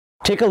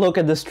Take a look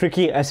at this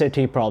tricky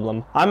SAT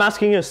problem. I'm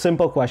asking you a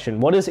simple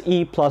question. What is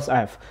E plus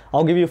F?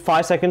 I'll give you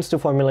 5 seconds to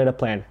formulate a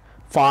plan.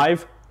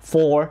 5,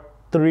 4,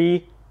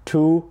 3,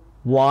 2,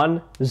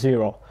 1,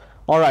 0.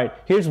 Alright,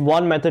 here's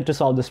one method to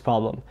solve this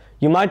problem.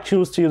 You might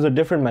choose to use a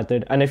different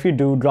method, and if you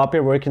do, drop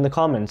your work in the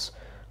comments.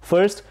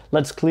 First,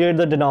 let's clear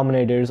the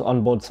denominators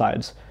on both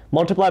sides.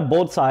 Multiply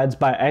both sides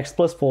by x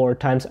plus 4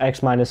 times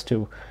x minus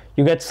 2.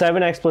 You get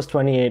 7x plus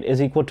 28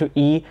 is equal to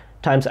E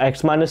times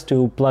x minus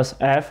 2 plus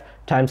F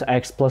times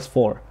x plus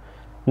 4.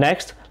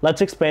 Next,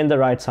 let's expand the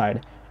right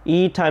side.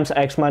 E times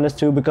x minus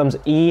 2 becomes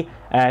E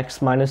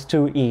x minus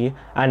 2e,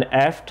 and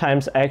F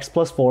times x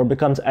plus 4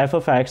 becomes f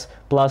of x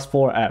plus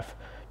 4f.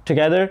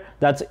 Together,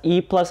 that's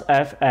E plus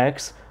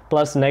fx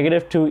plus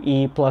negative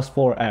 2e plus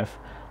 4f.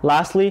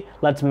 Lastly,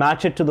 let's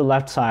match it to the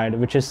left side,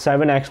 which is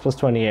 7x plus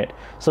 28.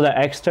 So the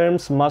x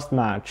terms must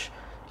match.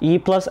 E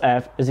plus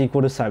f is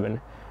equal to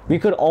 7. We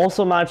could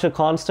also match the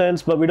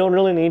constants, but we don't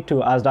really need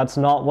to, as that's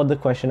not what the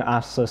question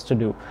asks us to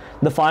do.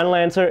 The final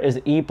answer is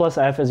E plus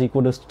f is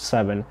equal to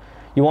 7.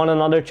 You want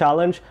another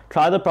challenge?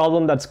 Try the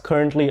problem that's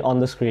currently on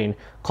the screen.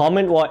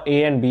 Comment what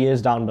A and B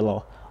is down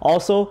below.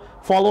 Also,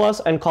 follow us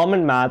and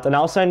comment math, and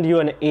I'll send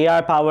you an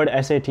AI-powered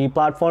SAT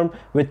platform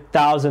with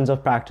thousands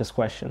of practice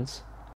questions.